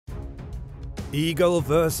Eagle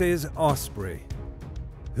versus Osprey.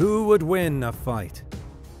 Who would win a fight?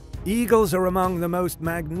 Eagles are among the most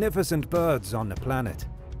magnificent birds on the planet.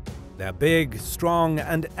 They're big, strong,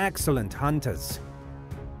 and excellent hunters.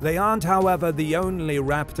 They aren't, however, the only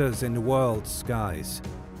raptors in the world's skies.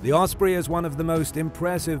 The osprey is one of the most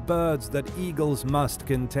impressive birds that eagles must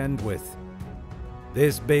contend with.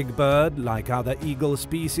 This big bird, like other eagle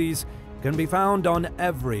species, can be found on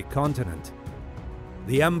every continent.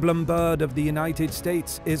 The emblem bird of the United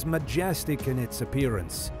States is majestic in its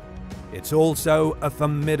appearance. It's also a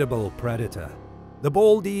formidable predator. The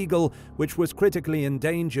bald eagle, which was critically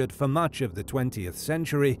endangered for much of the 20th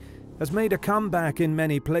century, has made a comeback in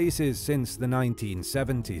many places since the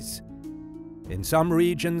 1970s. In some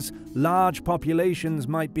regions, large populations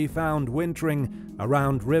might be found wintering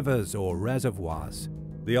around rivers or reservoirs.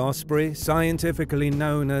 The osprey, scientifically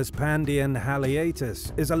known as Pandion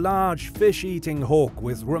haliaetus, is a large fish-eating hawk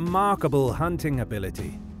with remarkable hunting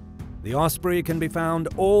ability. The osprey can be found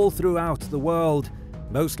all throughout the world,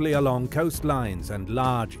 mostly along coastlines and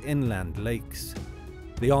large inland lakes.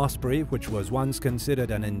 The osprey, which was once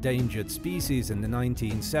considered an endangered species in the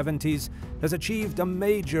 1970s, has achieved a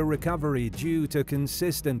major recovery due to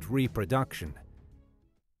consistent reproduction.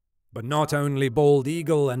 But not only bald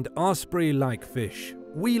eagle and osprey like fish,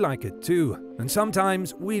 we like it too, and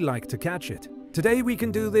sometimes we like to catch it. Today we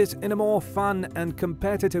can do this in a more fun and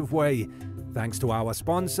competitive way, thanks to our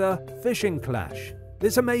sponsor, Fishing Clash.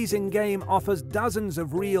 This amazing game offers dozens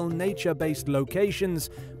of real nature-based locations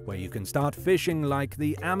where you can start fishing like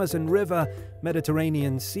the Amazon River,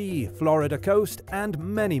 Mediterranean Sea, Florida coast, and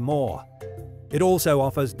many more. It also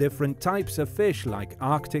offers different types of fish like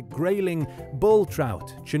Arctic grayling, bull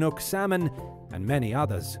trout, Chinook salmon, and many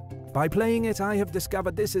others. By playing it, I have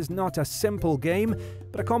discovered this is not a simple game,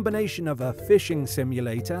 but a combination of a fishing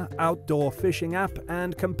simulator, outdoor fishing app,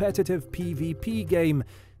 and competitive PvP game,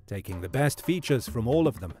 taking the best features from all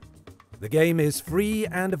of them. The game is free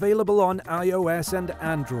and available on iOS and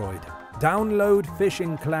Android. Download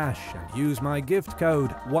Fishing Clash and use my gift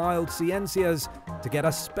code WildCiencias to get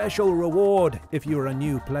a special reward if you're a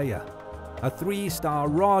new player. A 3-star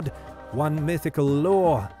rod, 1 mythical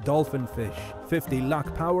lure, dolphin fish, 50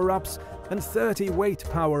 luck power-ups, and 30 weight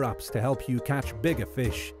power-ups to help you catch bigger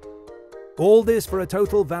fish. All this for a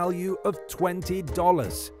total value of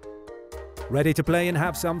 $20. Ready to play and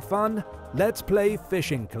have some fun? Let's play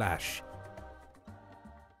Fishing Clash.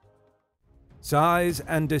 Size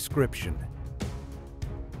and description.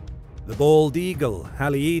 The bald eagle,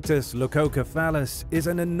 Haliaetus leucocephalus, is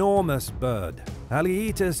an enormous bird.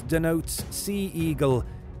 Haliaetus denotes sea eagle,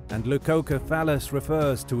 and leucocephalus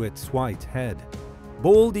refers to its white head.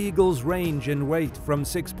 Bald eagles range in weight from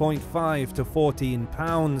 6.5 to 14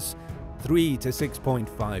 pounds, 3 to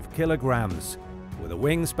 6.5 kilograms, with a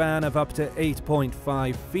wingspan of up to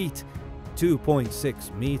 8.5 feet,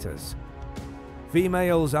 2.6 meters.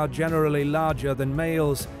 Females are generally larger than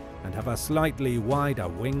males and have a slightly wider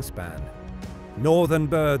wingspan. Northern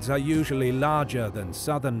birds are usually larger than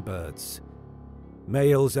southern birds.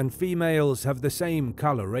 Males and females have the same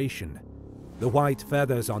coloration. The white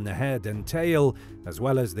feathers on the head and tail, as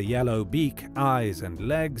well as the yellow beak, eyes, and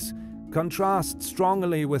legs, contrast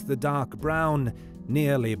strongly with the dark brown,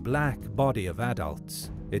 nearly black body of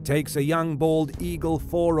adults. It takes a young bald eagle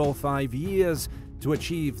 4 or 5 years to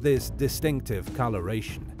achieve this distinctive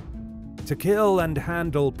coloration. To kill and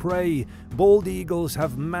handle prey, bald eagles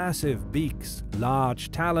have massive beaks,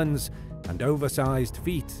 large talons, and oversized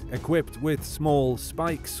feet equipped with small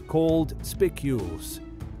spikes called spicules.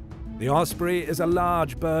 The osprey is a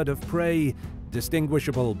large bird of prey,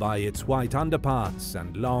 distinguishable by its white underparts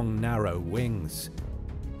and long, narrow wings.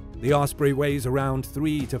 The osprey weighs around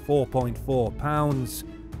 3 to 4.4 pounds,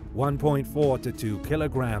 1.4 to 2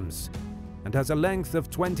 kilograms, and has a length of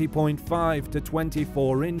 20.5 to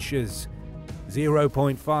 24 inches,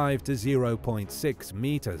 0.5 to 0.6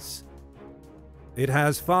 meters. It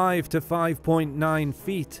has 5 to 5.9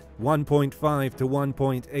 feet, 1.5 to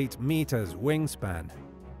 1.8 meters wingspan.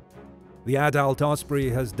 The adult osprey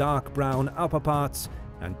has dark brown upperparts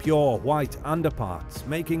and pure white underparts,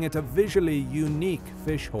 making it a visually unique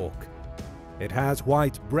fishhawk. It has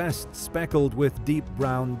white breasts speckled with deep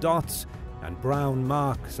brown dots and brown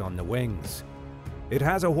marks on the wings. It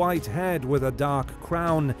has a white head with a dark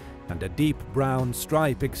crown, and a deep brown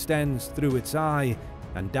stripe extends through its eye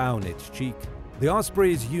and down its cheek. The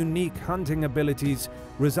osprey's unique hunting abilities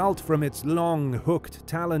result from its long, hooked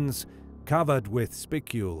talons covered with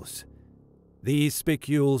spicules. These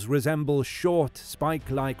spicules resemble short,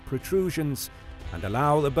 spike-like protrusions and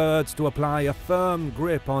allow the birds to apply a firm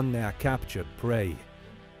grip on their captured prey.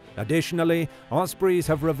 Additionally, ospreys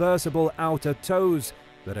have reversible outer toes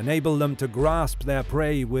that enable them to grasp their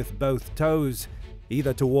prey with both toes,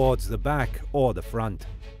 either towards the back or the front.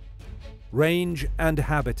 Range and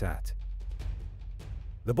habitat.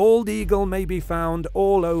 The bald eagle may be found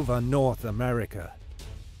all over North America.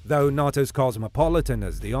 Though not as cosmopolitan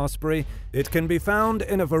as the osprey, it can be found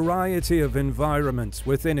in a variety of environments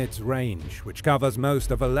within its range, which covers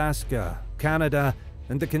most of Alaska, Canada,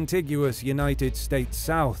 and the contiguous United States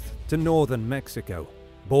south to northern Mexico.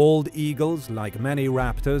 Bald eagles, like many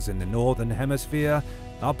raptors in the northern hemisphere,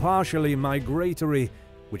 are partially migratory,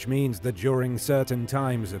 which means that during certain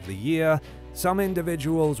times of the year, some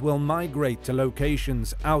individuals will migrate to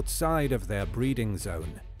locations outside of their breeding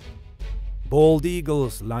zone. Bald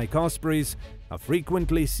eagles, like ospreys, are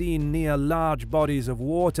frequently seen near large bodies of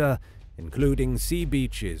water, including sea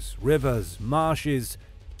beaches, rivers, marshes,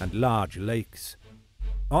 and large lakes.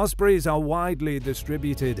 Ospreys are widely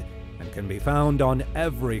distributed and can be found on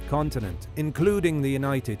every continent, including the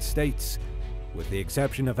United States, with the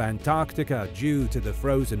exception of Antarctica due to the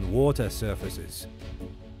frozen water surfaces.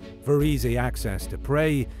 For easy access to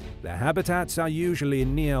prey, their habitats are usually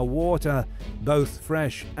near water, both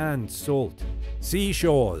fresh and salt.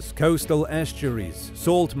 Seashores, coastal estuaries,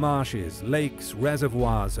 salt marshes, lakes,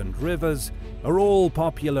 reservoirs, and rivers are all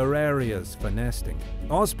popular areas for nesting.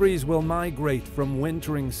 Ospreys will migrate from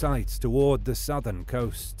wintering sites toward the southern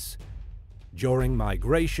coasts. During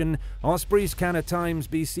migration, ospreys can at times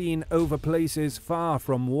be seen over places far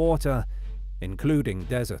from water, including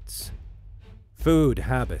deserts. Food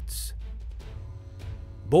habits.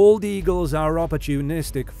 Bald eagles are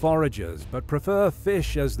opportunistic foragers but prefer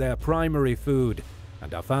fish as their primary food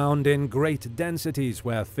and are found in great densities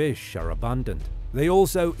where fish are abundant. They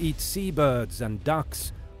also eat seabirds and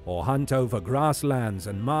ducks or hunt over grasslands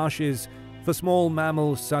and marshes for small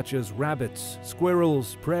mammals such as rabbits,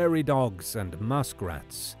 squirrels, prairie dogs, and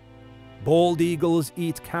muskrats. Bald eagles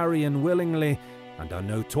eat carrion willingly and are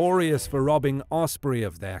notorious for robbing osprey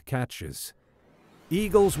of their catches.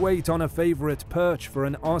 Eagles wait on a favorite perch for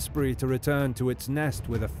an osprey to return to its nest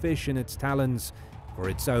with a fish in its talons for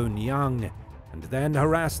its own young, and then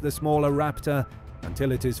harass the smaller raptor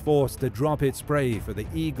until it is forced to drop its prey for the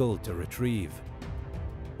eagle to retrieve.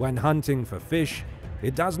 When hunting for fish,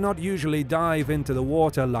 it does not usually dive into the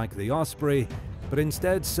water like the osprey, but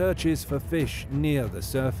instead searches for fish near the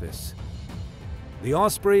surface. The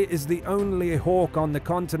osprey is the only hawk on the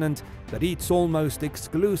continent that eats almost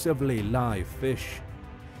exclusively live fish.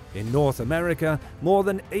 In North America, more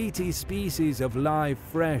than 80 species of live,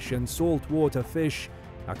 fresh, and saltwater fish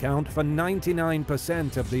account for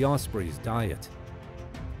 99% of the osprey's diet.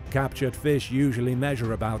 Captured fish usually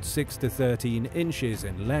measure about 6 to 13 inches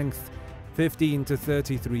in length, 15 to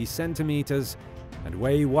 33 centimeters, and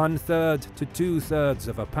weigh 1/3 to 2/3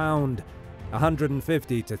 of a pound,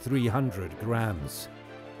 150 to 300 grams.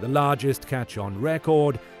 The largest catch on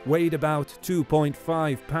record weighed about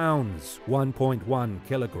 2.5 pounds, 1.1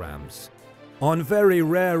 kilograms. On very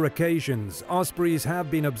rare occasions, ospreys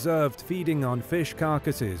have been observed feeding on fish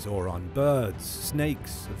carcasses or on birds,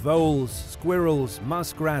 snakes, voles, squirrels,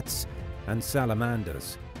 muskrats, and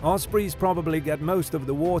salamanders. Ospreys probably get most of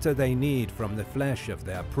the water they need from the flesh of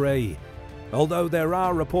their prey, although there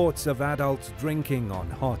are reports of adults drinking on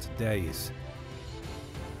hot days.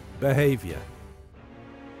 Behavior.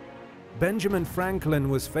 Benjamin Franklin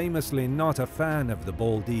was famously not a fan of the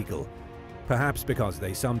bald eagle, perhaps because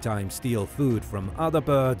they sometimes steal food from other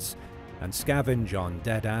birds and scavenge on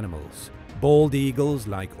dead animals. Bald eagles,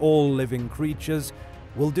 like all living creatures,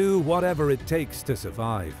 will do whatever it takes to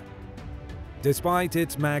survive. Despite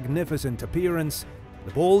its magnificent appearance,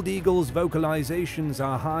 the bald eagle's vocalizations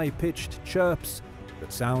are high-pitched chirps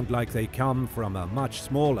that sound like they come from a much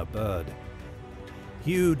smaller bird.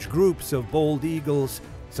 Huge groups of bald eagles,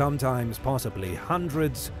 sometimes possibly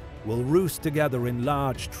hundreds, will roost together in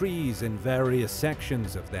large trees in various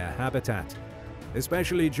sections of their habitat,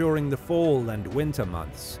 especially during the fall and winter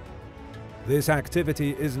months. This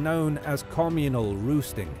activity is known as communal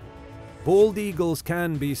roosting. Bald eagles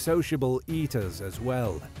can be sociable eaters as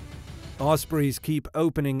well. Ospreys keep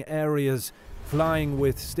opening areas, flying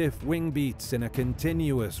with stiff wing beats in a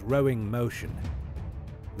continuous rowing motion.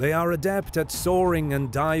 They are adept at soaring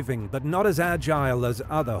and diving, but not as agile as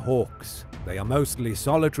other hawks. They are mostly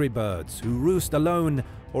solitary birds who roost alone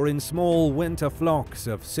or in small winter flocks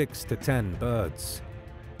of 6 to 10 birds.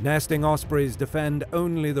 Nesting ospreys defend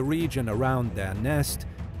only the region around their nest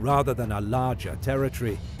rather than a larger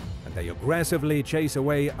territory, and they aggressively chase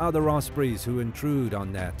away other ospreys who intrude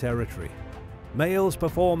on their territory. Males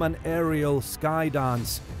perform an aerial sky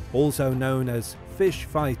dance, also known as fish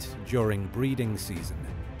fight, during breeding season.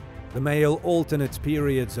 The male alternates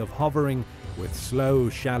periods of hovering with slow,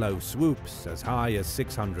 shallow swoops as high as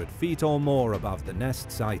 600 feet or more above the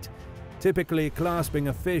nest site, typically clasping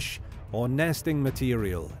a fish or nesting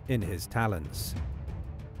material in his talons.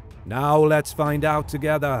 Now let's find out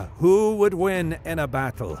together who would win in a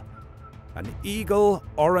battle, an eagle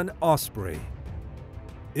or an osprey.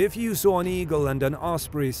 If you saw an eagle and an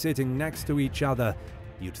osprey sitting next to each other,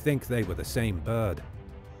 you'd think they were the same bird.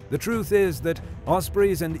 The truth is that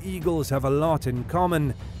ospreys and eagles have a lot in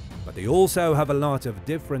common, but they also have a lot of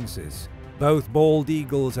differences. Both bald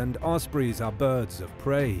eagles and ospreys are birds of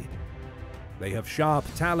prey. They have sharp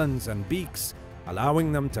talons and beaks,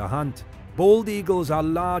 allowing them to hunt. Bald eagles are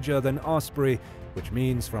larger than osprey, which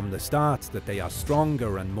means from the start that they are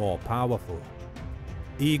stronger and more powerful.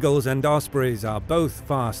 Eagles and ospreys are both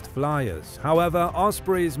fast flyers. However,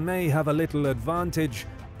 ospreys may have a little advantage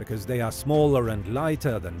because they are smaller and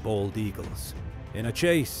lighter than bald eagles. In a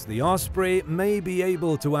chase, the osprey may be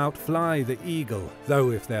able to outfly the eagle,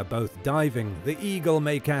 though if they're both diving, the eagle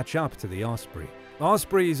may catch up to the osprey.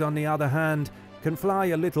 Ospreys, on the other hand, can fly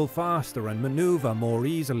a little faster and maneuver more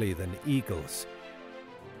easily than eagles.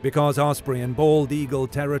 Because osprey and bald eagle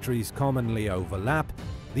territories commonly overlap,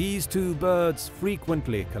 these two birds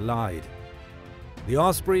frequently collide. The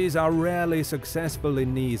ospreys are rarely successful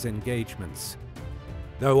in these engagements.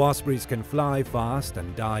 Though ospreys can fly fast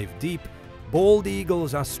and dive deep, bald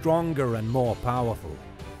eagles are stronger and more powerful.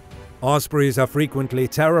 Ospreys are frequently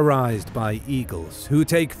terrorized by eagles, who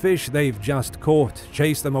take fish they've just caught,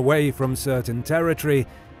 chase them away from certain territory,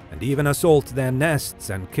 and even assault their nests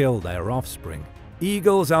and kill their offspring.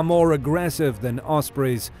 Eagles are more aggressive than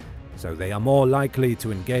ospreys, so they are more likely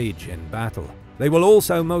to engage in battle. They will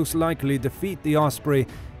also most likely defeat the osprey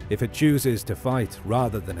if it chooses to fight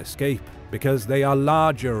rather than escape, because they are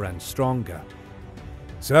larger and stronger.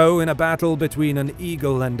 So in a battle between an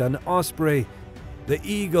eagle and an osprey, the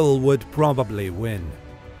eagle would probably win.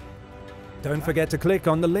 Don't forget to click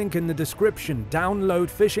on the link in the description, download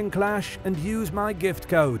Fishing Clash, and use my gift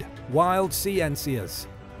code, WildCiencias.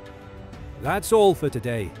 That's all for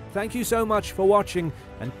today. Thank you so much for watching,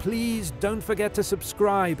 and please don't forget to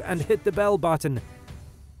subscribe and hit the bell button.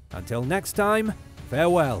 Until next time,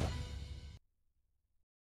 farewell.